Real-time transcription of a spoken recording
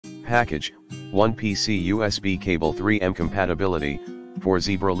package, 1 PC USB cable 3M compatibility, for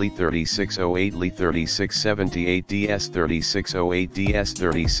Zebra LI3608 LI3678 DS3608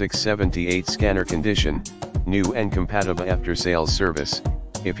 DS3678 scanner condition, new and compatible after sales service.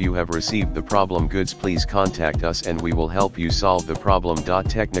 If you have received the problem goods, please contact us and we will help you solve the problem.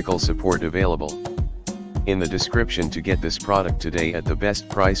 Technical support available in the description to get this product today at the best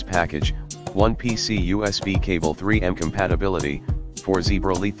price package, 1 PC USB cable 3M compatibility, for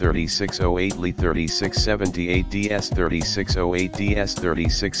Zebra LI3608 LI3678 DS3608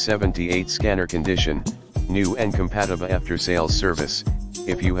 DS3678 scanner condition, new and compatible after sales service.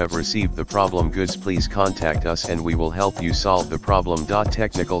 If you have received the problem goods, please contact us and we will help you solve the problem.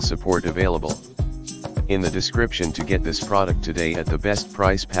 Technical support available in the description to get this product today at the best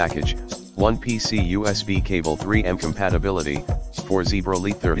price package, 1 PC USB cable 3M compatibility, for Zebra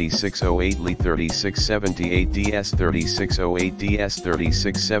LI3608 LI3678 DS3608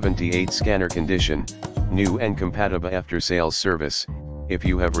 DS3678 scanner condition, new and compatible after sales service. If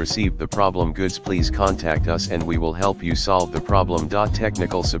you have received the problem goods, please contact us and we will help you solve the problem.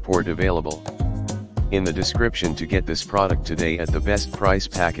 Technical support available in the description to get this product today at the best price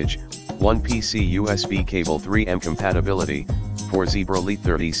package, 1 PC USB cable 3M compatibility, for Zebra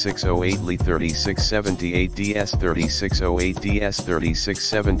LI3608 LI3678 DS3608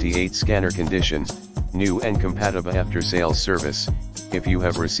 DS3678 scanner condition, new and compatible after sales service. If you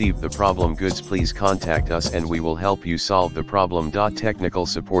have received the problem goods, please contact us and we will help you solve the problem. Technical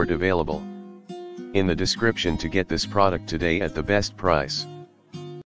support available in the description to get this product today at the best price.